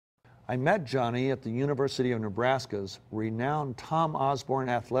I met Johnny at the University of Nebraska's renowned Tom Osborne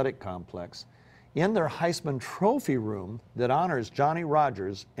Athletic Complex in their Heisman Trophy room that honors Johnny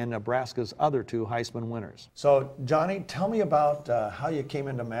Rodgers and Nebraska's other 2 Heisman winners. So, Johnny, tell me about how you came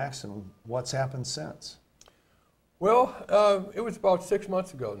into Max and what's happened since. Well, it was about 6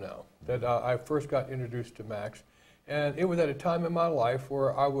 months ago now that I first got introduced to Max, and it was at a time in my life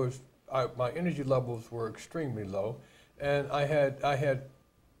where my energy levels were extremely low, and I had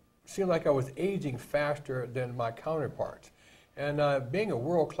seemed like I was aging faster than my counterparts. And being a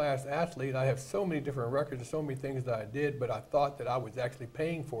world-class athlete, I have so many different records and so many things that I did, but I thought that I was actually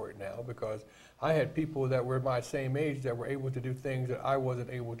paying for it now because I had people that were my same age that were able to do things that I wasn't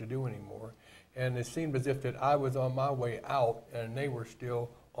able to do anymore. And it seemed as if that I was on my way out and they were still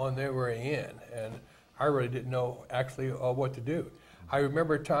on their way in. And I really didn't know actually what to do. I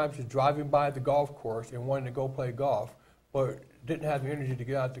remember times just driving by the golf course and wanting to go play golf, but didn't have the energy to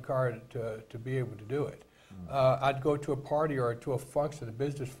get out the car to be able to do it. I'd go to a party or to a function, a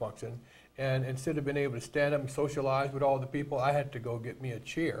business function, and instead of being able to stand up and socialize with all the people, I had to go get me a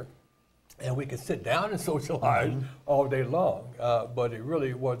chair, and we could sit down and socialize all day long, but it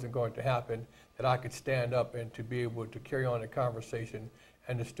really wasn't going to happen that I could stand up and to be able to carry on a conversation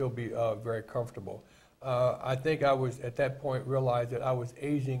and to still be very comfortable. I think I was, at that point, realized that I was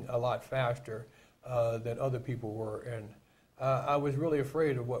aging a lot faster than other people were, and I was really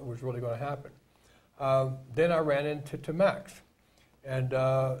afraid of what was really going to happen. Then I ran into Max, and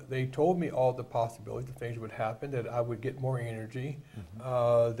they told me all the possibilities of things would happen, that I would get more energy,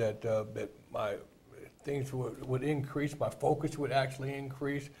 that my things would increase, my focus would actually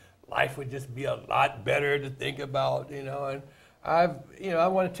increase, life would just be a lot better to think about, you know, and I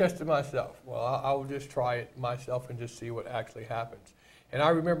want to test it myself. Well, I'll just try it myself and just see what actually happens. And I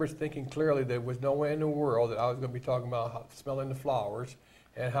remember thinking clearly there was no way in the world that I was going to be talking about smelling the flowers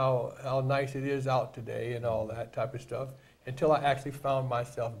and how nice it is out today and all that type of stuff until I actually found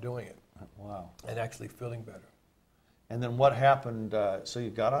myself doing it. Wow. And actually feeling better. And then what happened, so you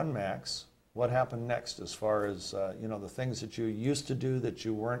got on Max, what happened next as far as, you know, the things that you used to do that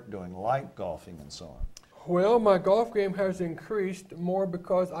you weren't doing, like golfing and so on? Well, my golf game has increased more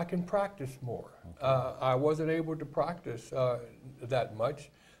because I can practice more. Okay. I wasn't able to practice that much.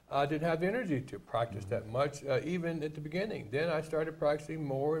 I didn't have the energy to practice that much, even at the beginning. Then I started practicing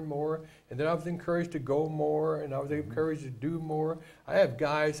more and more, and then I was encouraged to go more, and I was encouraged to do more. I have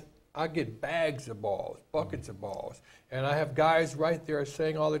guys, I get bags of balls, buckets of balls, and I have guys right there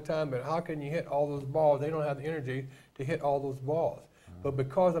saying all the time, but how can you hit all those balls? They don't have the energy to hit all those balls. But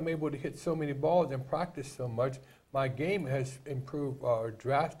because I'm able to hit so many balls and practice so much, my game has improved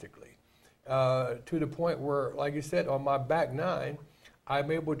drastically, to the point where, like you said, on my back nine,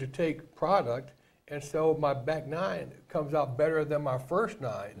 I'm able to take product, and so my back nine comes out better than my first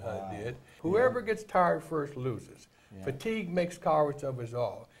nine did. Whoever gets tired first loses. Fatigue makes cowards of us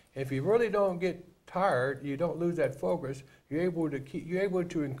all. If you really don't get tired, you don't lose that focus, you're able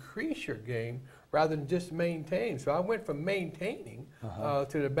to increase your game rather than just maintain. So I went from maintaining to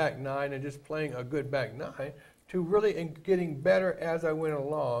the back nine and just playing a good back nine to really getting better as I went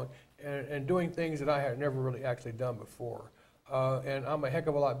along and doing things that I had never really actually done before. And I'm a heck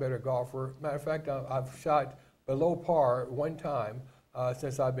of a lot better golfer. Matter of fact, I've shot below par one time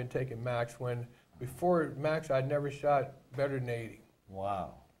since I've been taking Max, when before Max I'd never shot better than 80.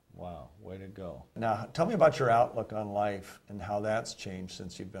 Wow. Wow, way to go. Now, tell me about your outlook on life and how that's changed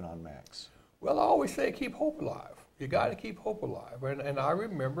since you've been on Max. Well, I always say keep hope alive. You got to keep hope alive. And I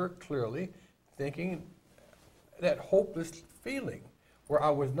remember clearly thinking that hopeless feeling where I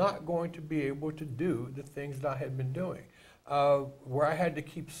was not going to be able to do the things that I had been doing, where I had to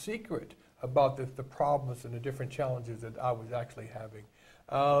keep secret about the problems and the different challenges that I was actually having,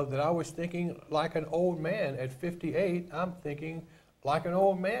 that I was thinking like an old man at 58. I'm thinking like an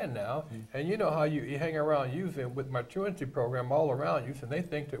old man now. And you know how you hang around youth, and with my truancy program all around youth, and they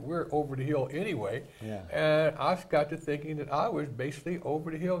think that we're over the hill anyway. And I got to thinking that I was basically over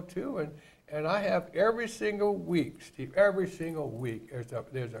the hill too. And I have every single week, Steve, every single week,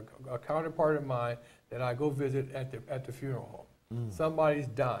 there's a counterpart of mine that I go visit at the funeral home. Somebody's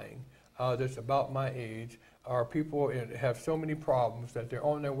dying that's about my age, or people have so many problems that they're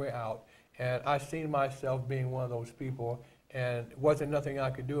on their way out. And I seen myself being one of those people, and wasn't nothing I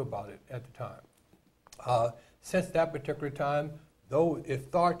could do about it at the time. Since that particular time, though, if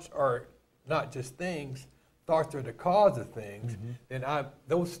thoughts are not just things, thoughts are the cause of things, then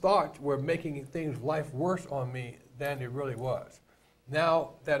those thoughts were making life worse on me than it really was.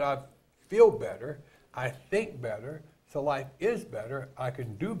 Now that I feel better, I think better, so life is better, I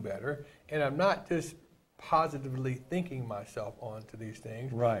can do better, and I'm not just positively thinking myself onto these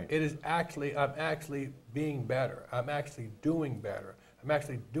things. Right. It is actually, I'm actually being better. I'm actually doing better. I'm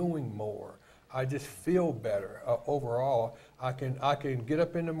actually doing more. I just feel better overall. I can get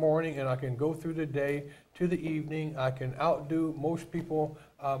up in the morning and I can go through the day to the evening. I can outdo most people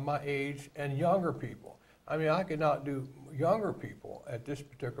my age and younger people. I mean, I can outdo younger people at this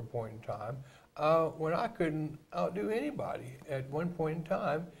particular point in time when I couldn't outdo anybody at one point in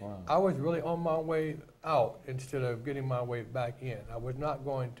time. Wow. I was really on my way out instead of getting my way back in. I was not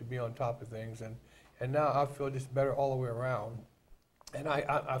going to be on top of things, and now I feel just better all the way around. And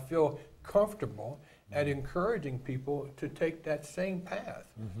I feel comfortable at encouraging people to take that same path,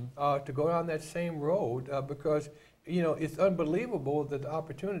 to go down that same road, because it's unbelievable that the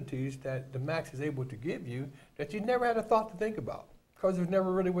opportunities that the Max is able to give you that you never had a thought to think about, because it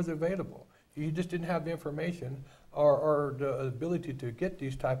never really was available. You just didn't have the information or the ability to get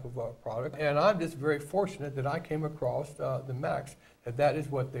these type of products. And I'm just very fortunate that I came across the Max, that is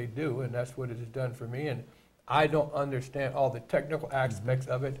what they do, and that's what it has done for me. And I don't understand all the technical aspects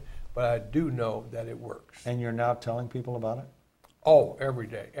of it, but I do know that it works. And you're now telling people about it? Oh, every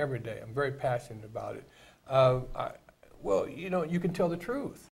day, every day. I'm very passionate about it. Well, you can tell the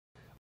truth.